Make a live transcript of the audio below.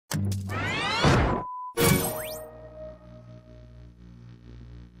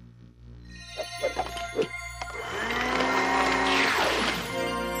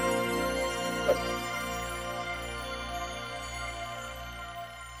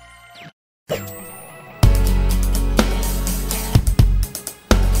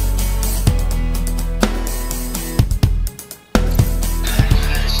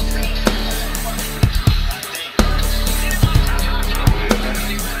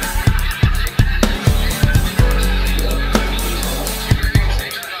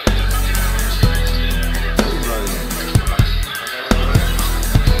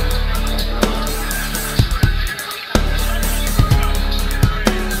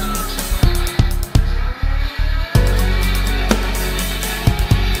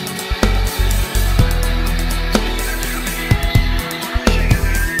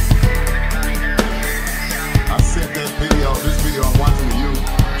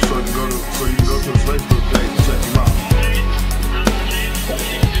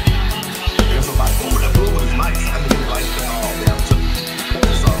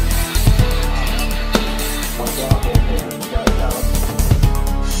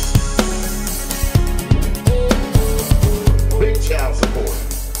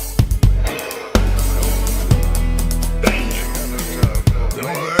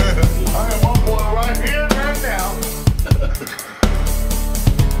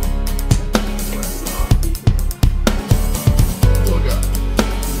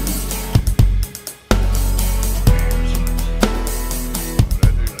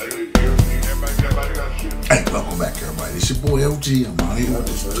PUBG. I'm out here with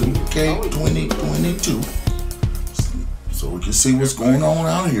this 2K 2022. So we can see what's going on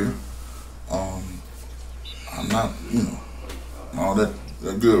out here. I'm not, all that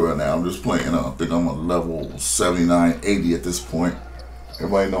good right now. I'm just playing. I think I'm on level 79, 80 at this point.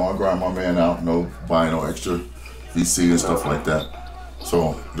 Everybody know I grind my man out. No buying no extra VC and stuff like that.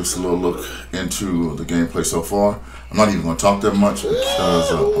 So just a little look into the gameplay so far. I'm not even going to talk that much because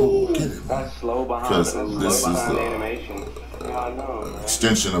because this is the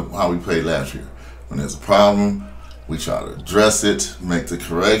extension of how we played last year. When there's a problem, we try to address it, make the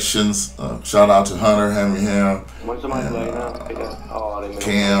corrections. Shout out to Hunter, Hammy Ham, and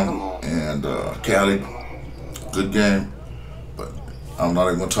Cam, and Cali. Good game. But I'm not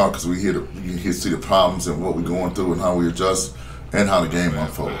even going to talk because we here to see the problems and what we're going through and how we adjust and how the game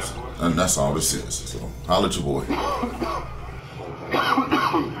unfolds. And that's all this is. So holla at your boy.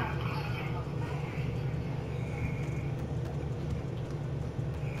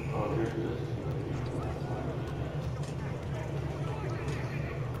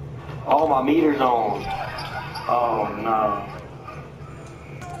 Oh, my meter's on. Oh, no.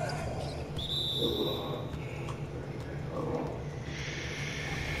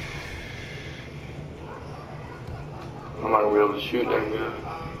 I'm not gonna be able to shoot that good.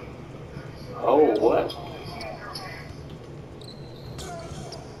 Oh, what?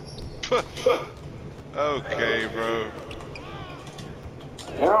 Okay, bro.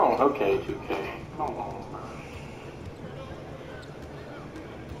 They're on okay, 2K. Come on, bro.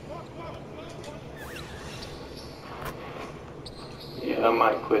 Yeah, I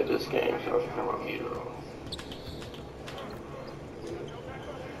might quit this game so I can turn my meter on.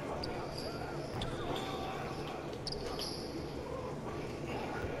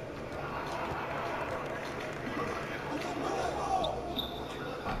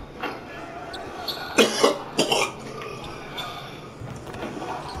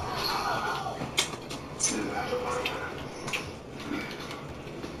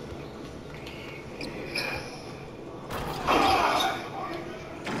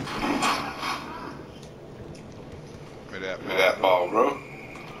 That ball, bro.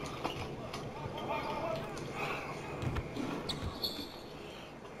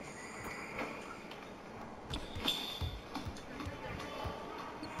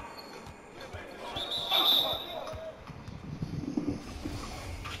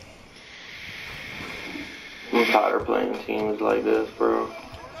 I'm tired of playing teams like this, bro.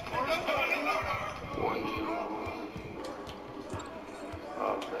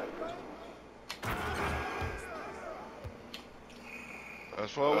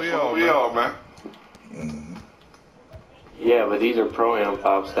 That's what we all, man. Mm-hmm. Yeah, but these are pro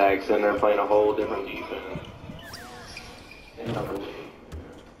M5 stacks and they're playing a whole different defense.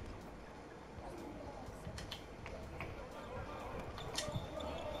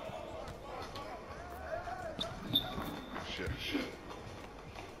 Shit.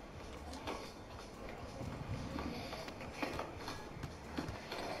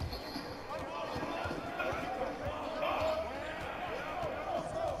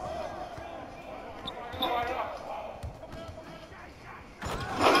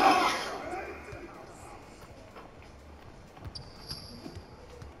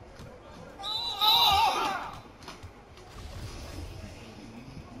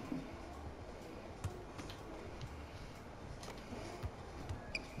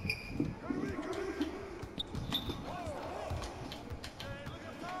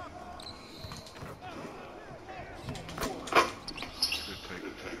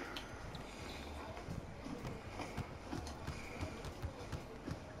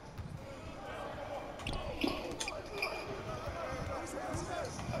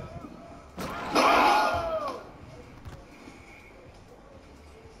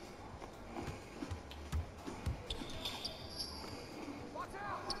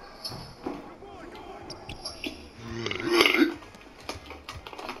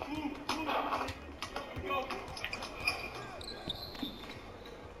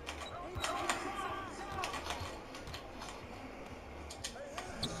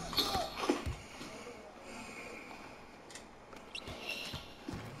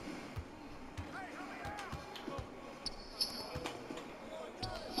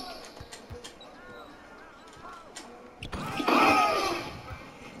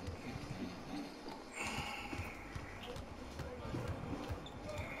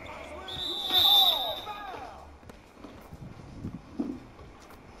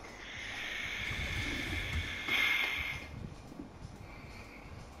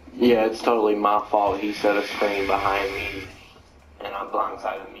 Yeah, it's totally my fault. He set a screen behind me, and I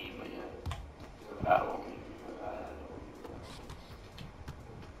blindsided me, but yeah, battle on me.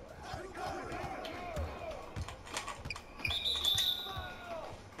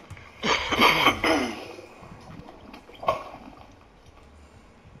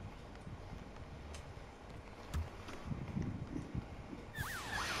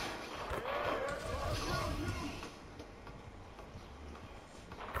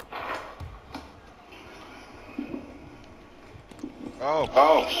 Oh.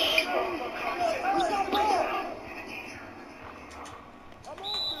 Oh.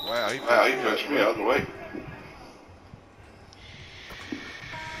 Wow, he pushed me out of the way.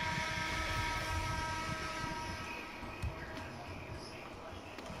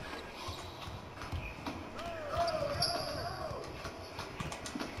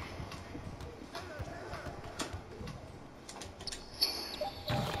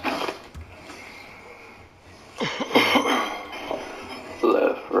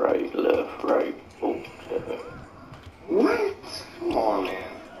 Left, right. Okay. What? Come on, man.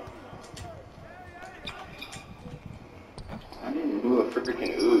 I didn't do a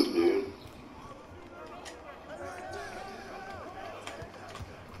freaking ooze, dude.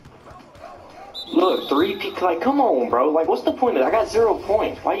 Look, 3 peak, like, come on, bro. Like, what's the point of it? I got 0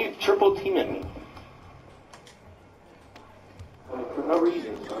 points. Why you triple teaming me? Like, for no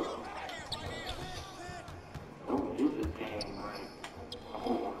reason, bro. Don't do this game,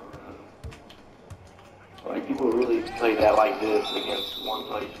 like, people really play that like this against one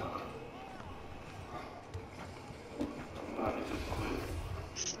place.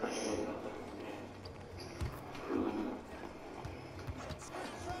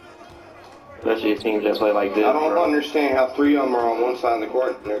 Especially teams that play like this. I don't understand how 3 of them are on one side of the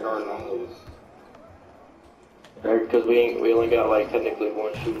court and they're guarding all of us. Because we only got like technically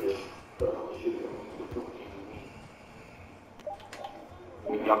 1 shooter.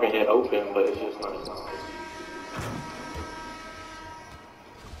 I mean, y'all can hit open, but it's just not enough.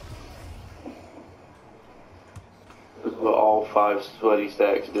 This is what all 5 sweaty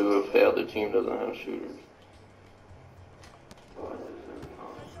stacks do if the other team doesn't have shooters.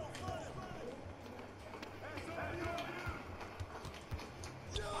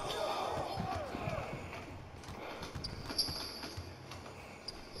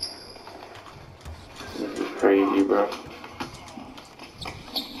 This is crazy, bro.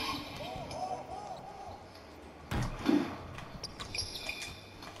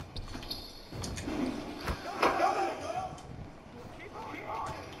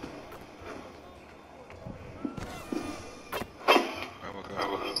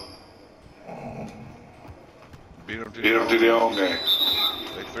 Beat them to their own game.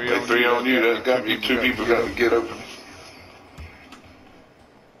 They 3 on you. There's got to be 2 people got to get open.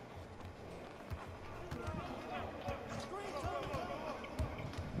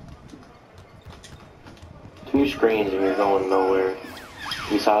 Two screens and you're going nowhere.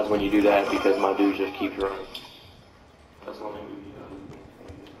 Besides when you do that, because my dude just keeps running. That's the only dude you got.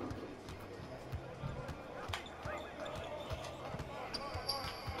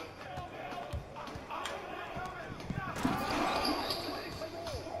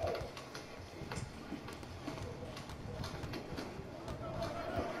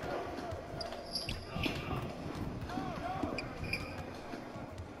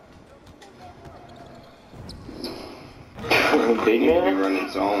 Big man running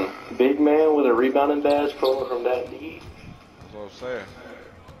zone. Big man with a rebounding badge pulling from that deep. That's what I'm saying.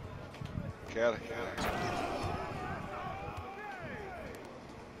 Cali.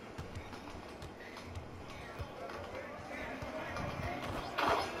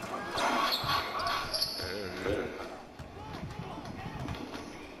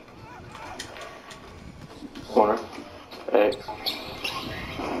 Corner. X.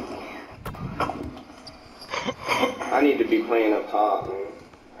 I need to be playing up top, man.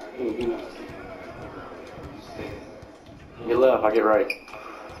 Get left, I get right.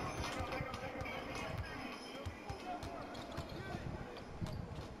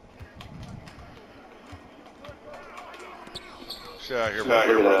 Shit out here, Look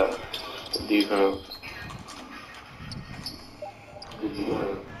at that. Defense.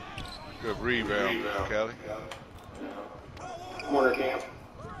 Good rebound, Cali. Corner camp.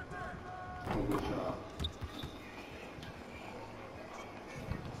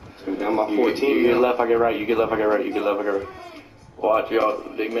 Down by 14. You get left, I get right. You get left, I get right. You get left, I get right. Watch, y'all.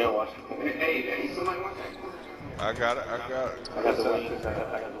 Big man, watch. Hey, somebody watch that corner. I got it. I got the wings. I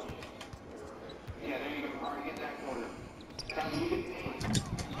got the wings. Yeah, there you go. Alright, get that corner.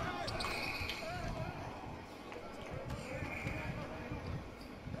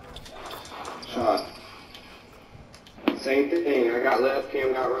 Shot. Same thing. I got left,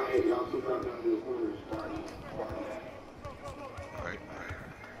 Cam got right. Y'all keep running down to the corners. Right.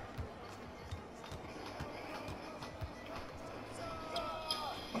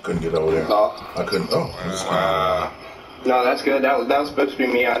 I couldn't get over there. I couldn't. Oh, I just no, that's good. That was supposed to be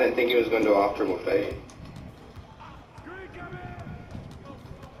me. I didn't think he was going to do off dribble fade.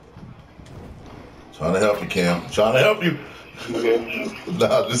 Trying to help you, Cam. Trying to help you. Okay.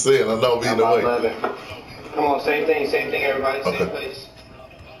 Nah, I'm just saying. I know being the way. Come on, same thing, everybody, same place.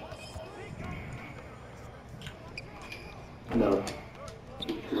 No.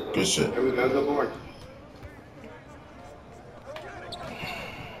 Good shit. Here we go, go board.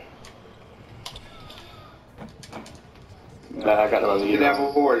 I got on the get that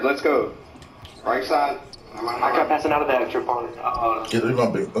board. Let's go. Right side. I got passing out of that trip on it. Get it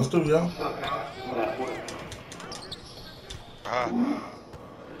gonna be. Let's do it, y'all.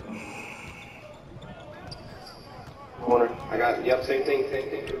 Corner. I got. Yep. Same thing.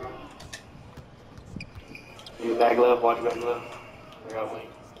 You back left. Watch back left. I got wing.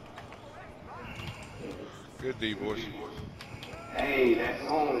 Good D, boys. Hey, that's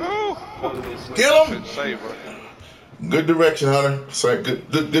on. Get him. Save, Good direction, Hunter. Sorry,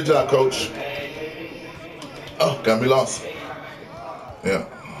 good job, coach. Oh, got me lost. Yeah.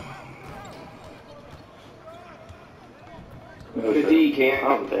 Good D, Cam.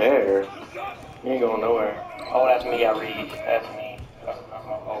 I'm there. You ain't going nowhere. Oh, that's me. I read. That's me.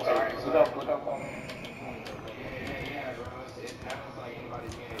 Oh, sorry. Look up.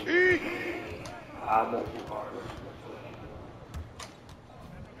 I'm not too far.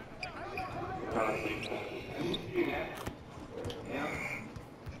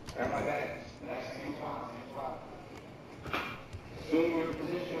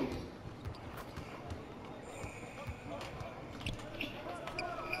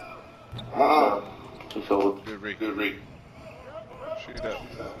 Good read. Shoot up.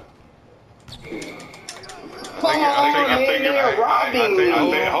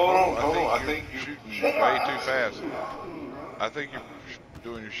 Hold on. I think you're shooting way too fast. I think you're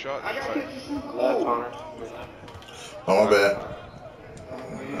doing your shot too fast. Left corner. Oh, my bad.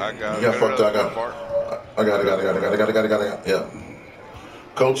 I got it. You got fucked up. I got it. Yeah.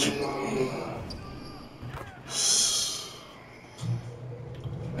 Coach.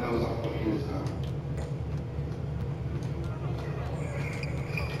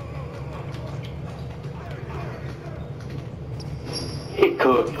 Hit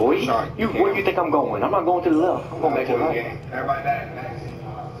cook, boy. Where do you think I'm going? I'm not going to the left. I'm going back to the right. Everybody back.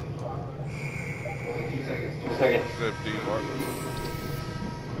 2 seconds. Good D, Mark.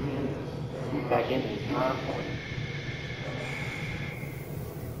 Back in.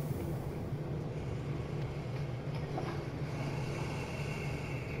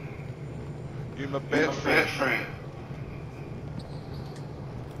 You're my best friend.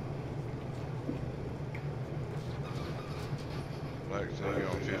 Like so you're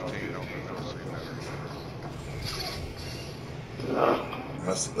on 15, don't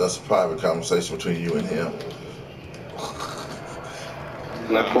That's a private conversation between you and him.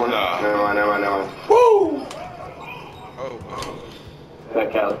 Left corner. Never mind. Woo! Oh.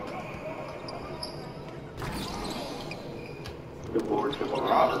 Back Cali. Good board.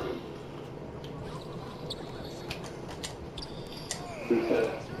 Robert.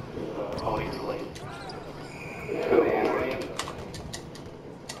 Oh, he's late. Good man.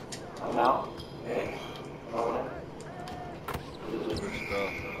 I'm out. Good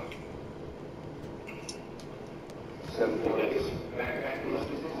stuff. 7 points.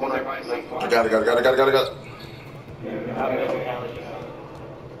 I got it.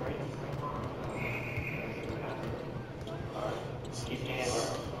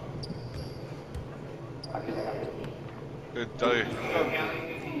 Good day.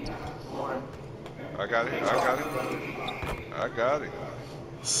 I got it.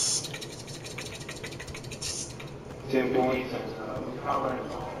 10 points.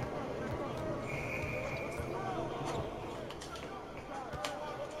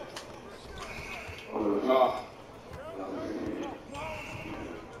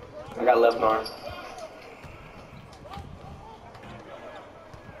 I got left arm.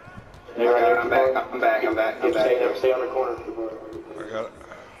 I'm back. Stay on the corner. I got it.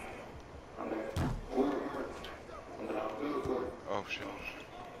 Oh shit.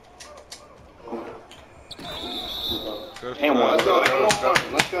 Good And one.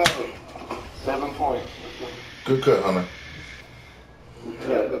 stuff. Let's go. 7 points. Good cut, Hunter.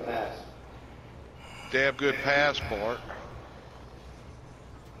 Yeah, good pass. Damn good pass, Bart.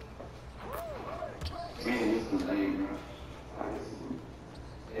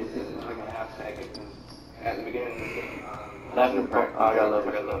 It's like a half second at the beginning of the game. I got love.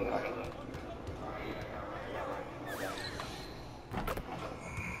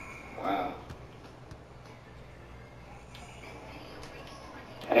 Wow.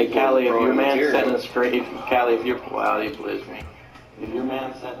 Hey, Callie, if your man's setting a screen, Callie, if you're, wow, he blitzed me. If your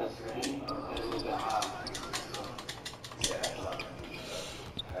man's setting a screen,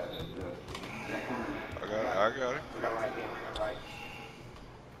 I got it.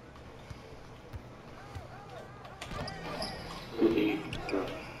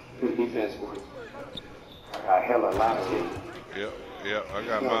 hella lapses. Yep, I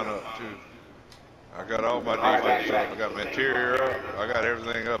got mine up too. I got all my defense up. I got my interior up. I got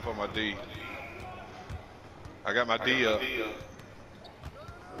everything up on my D. I got my D up.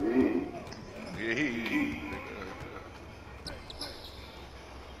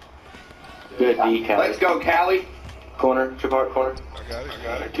 Good D, Callie. Let's go, Callie. Corner, chip art, corner. I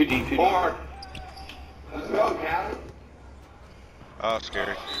got it. 2D, 2D. Forward. Let's go, Callie. Oh,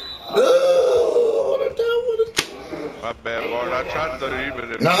 scary. Oh, My bad, Bart. I tried to throw you,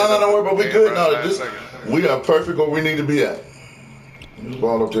 but no, don't worry, but we good. No, this. We are perfect where we need to be at. This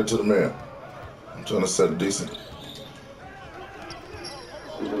ball up there to the man. I'm trying to set a decent.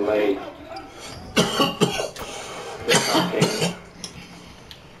 Late.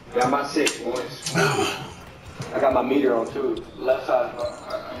 Got my 6, boys. I got my meter on too. Left side.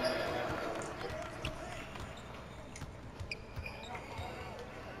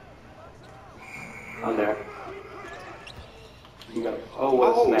 I'm there. You got. Oh,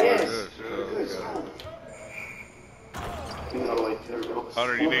 what a snag. Yes.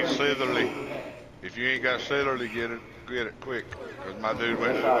 Hunter, you need Slitherly. If you ain't got Slitherly, get it quick. Cause my dude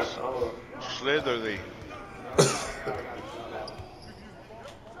went to Slitherly.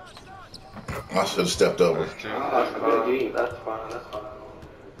 I should have stepped over. That's That's good D. That's fine. That's fine.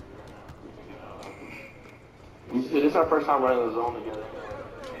 This is our first time running the zone together.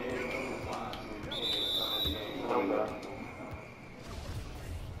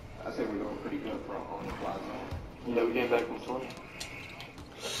 I think we're doing pretty good for on the fly zone. Yeah, we came back from swim.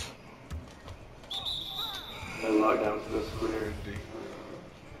 And lockdown to the square.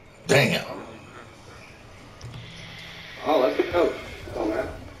 Damn. Oh, let's go. Oh, man.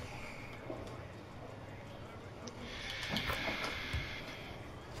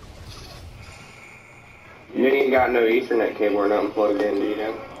 You ain't got no Ethernet cable or nothing plugged in, do you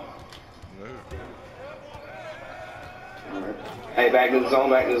know? No. Hey, back to the zone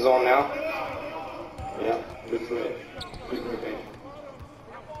now. Yeah, good switch. Good rotation.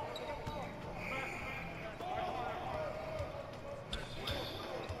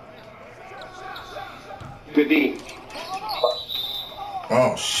 Good D.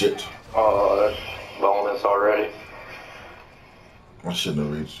 Oh shit. Oh, that's bonus already. I shouldn't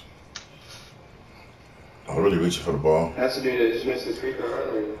have reached. I'm really reaching for the ball. That's the dude that just missed his free throw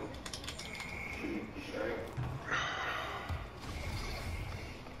earlier.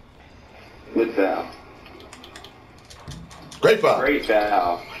 Good foul. Great foul. Great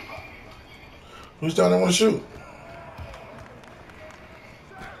foul. Who's down there want to shoot?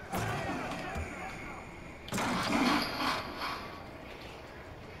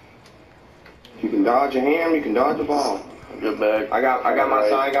 You can dodge a ham, you can dodge the ball. Good bag. I got my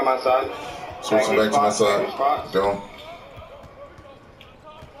side, Switching back to my side. Go.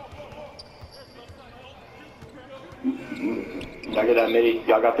 Y'all get that midi.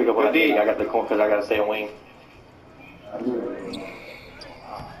 Y'all got to pick up on that midi. I got the corner because I got to stay on wing.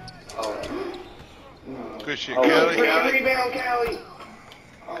 Good shit, Oh, Kelly. Rebound, Callie.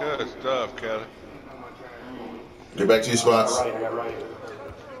 Good stuff, Kelly. Get back to your spots. I got right.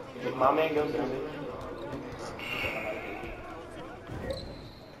 If my man goes there,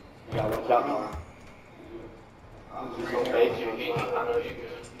 you got to watch out now. Hey, Jimmy, I know you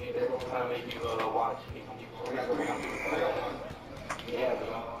good. They're going to try to make you watch. Yeah,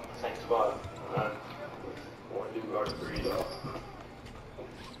 but same spot. Want to do guard 3 though.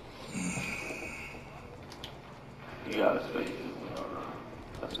 You got to space it.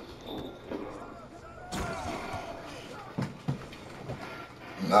 That's just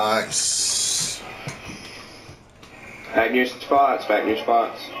Nice. Back in your spots,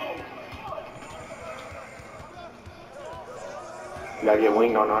 You gotta get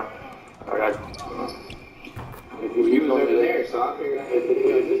winged on her. I got. He was over there, so I figured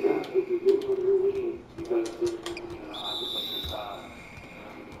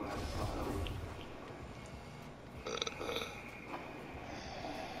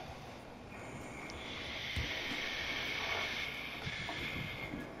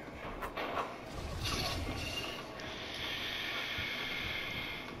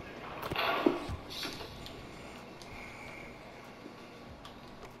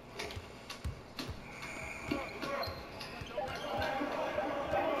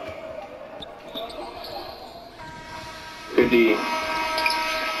Good D.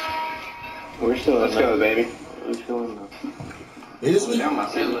 We're still in. Let's go, baby. We're still in. Is we? Down my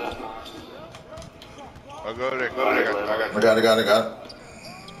seat. I'll go there. I got it.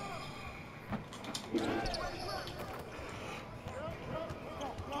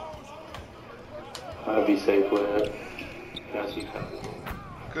 I'll be safe with it. Yeah, see.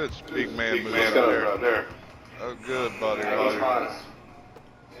 Good big man move Let's out go there. right there. That's good, buddy.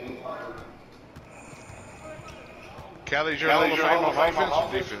 Callie's your Hall of Fame on offense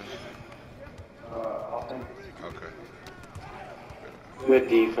or defense? Okay. Good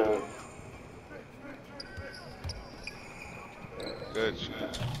defense. Good.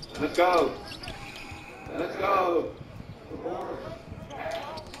 Let's go. Let's go.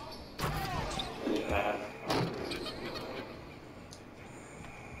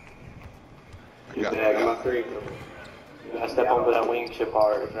 I got my three. I step over that wing chip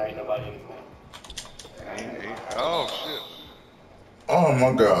hard if there ain't nobody in the Oh, shit. Oh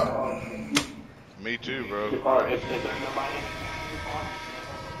my God. Me too, bro. if there's nobody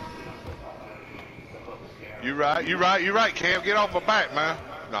You right, Cam. Get off my back, man.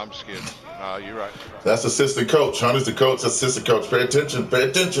 No, I'm just kidding. No, you're right. That's assistant coach. Hunter's the coach, assistant coach. Pay attention, pay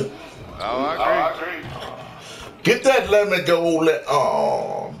attention. Oh, I agree. Get that, let me go.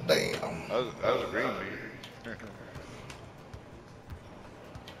 Oh, damn. That was a green bean.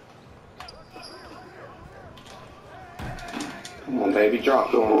 Come on, baby,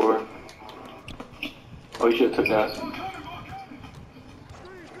 drop going over. Oh, you should have took that.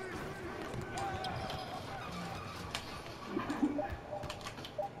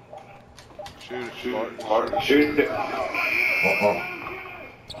 Shoot it.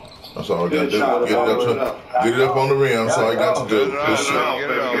 That's all I got to do. Get it up on the rim. That's all I got to do. Good shit.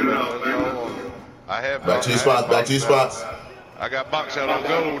 Back to your spots. Back to your spots. I got box out on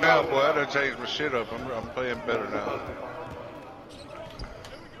goal now, boy. I done changed my shit up. I'm playing better now.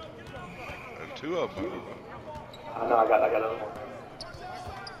 Two of them. I know. I got another one.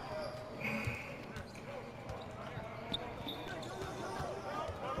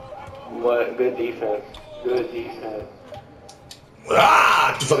 What? Good defense. Good defense.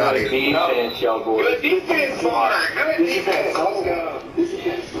 Ah! Get the fuck out of Good here. defense, y'all boys. Good defense, Mark. Good defense. Let's go. This is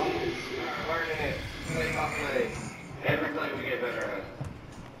good. Learning it. Play by play. Every play we get better at.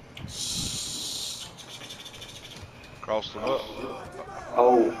 Cross them up.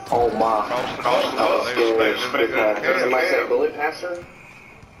 Oh my. Cross them up. Somebody say bullet passer?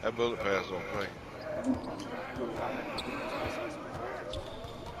 That bullet pass don't play.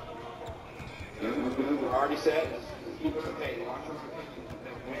 Already said.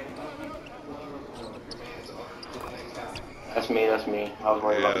 That's me. I was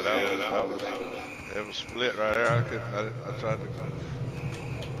worried about this. It was split right there. I tried to.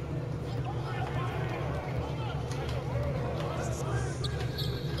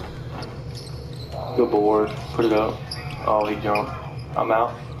 Good board. Put it up. Oh, he jumped. I'm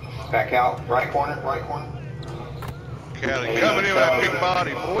out. Back out. Right corner. Kelly coming in with that big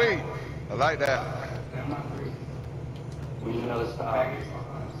body, boy. I like that. We need another stop.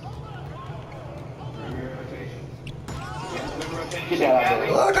 Get that out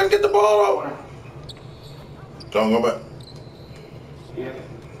there. I gotta get the ball out. Don't go back.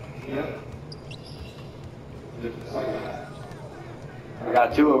 I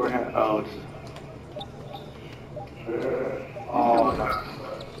got two over here. Oh, no.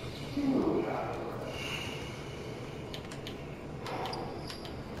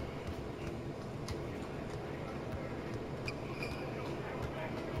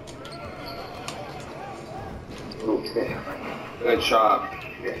 Good shot.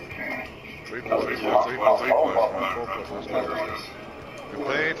 3 points. 4 points. We're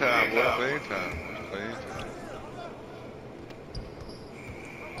playing time, boy. Playing time.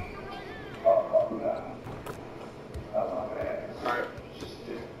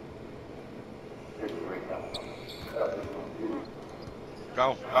 Go.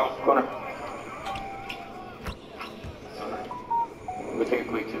 Corner. We'll take a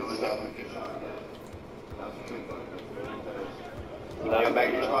quick two. Back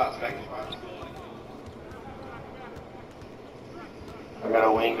to your spots. I got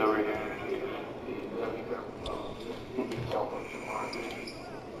a wing over here.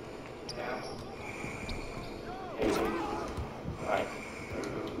 Alright.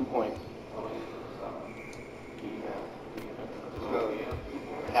 2 points.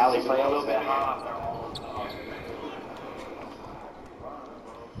 Allie, play a little bit high.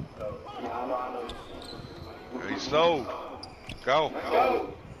 Yeah, I know. He's sold. Go.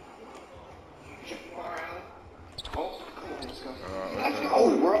 Go. Oh,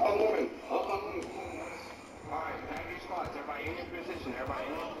 we're up on one. Alright, back to your spots. Everybody in your position.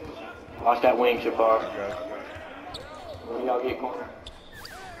 Watch that wing, Shafar. Okay. When y'all get corner.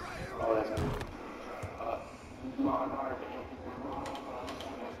 Oh, that's good. Come on, harder.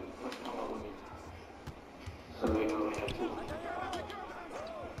 So we know we have two.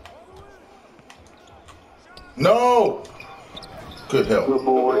 No! Good help. Good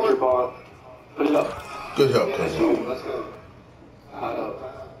board, Shafar. Put it up. Good help, cousin. Let's go.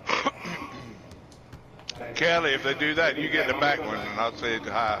 Kelly, if they do that, you get the back one, and I'll say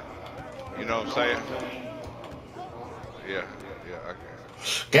hi. You know what I'm saying? Yeah, okay.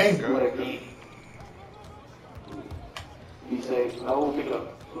 Game. Good. You say, no, pick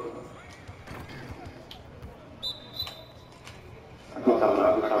up. Good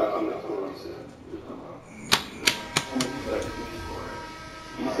time, good time.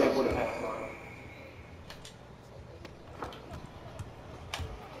 You said what a pass.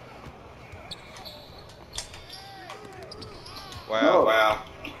 Wow. Wow.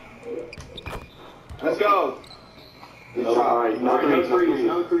 Let's go. Good No, shot. all right, no threes, no threes.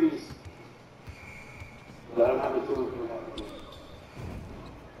 No threes. Let him have the two.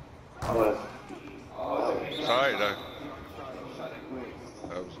 Oh, It's all right, though.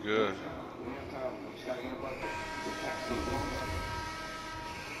 That was good.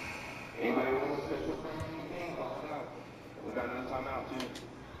 Anybody want to special thing? We got another timeout too.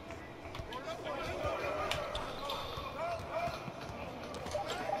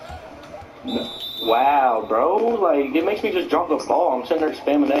 wow, bro. Like, it makes me just drop the ball. I'm sitting there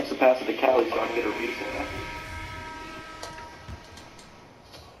spamming X to pass it to Callie so I can get a reset.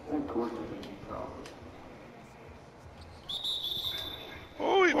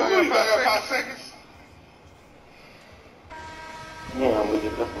 Oh, he back up 5 seconds. Yeah, I'm gonna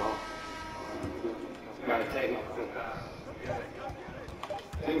get that ball. Got a technical.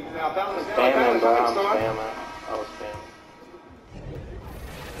 Now, balance. Spamming, bro. I'm spamming. I was spamming.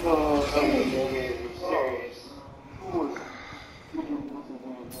 Oh, serious.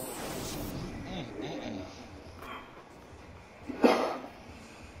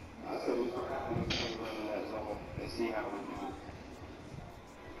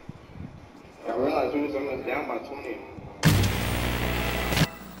 I realized we was almost down by 20.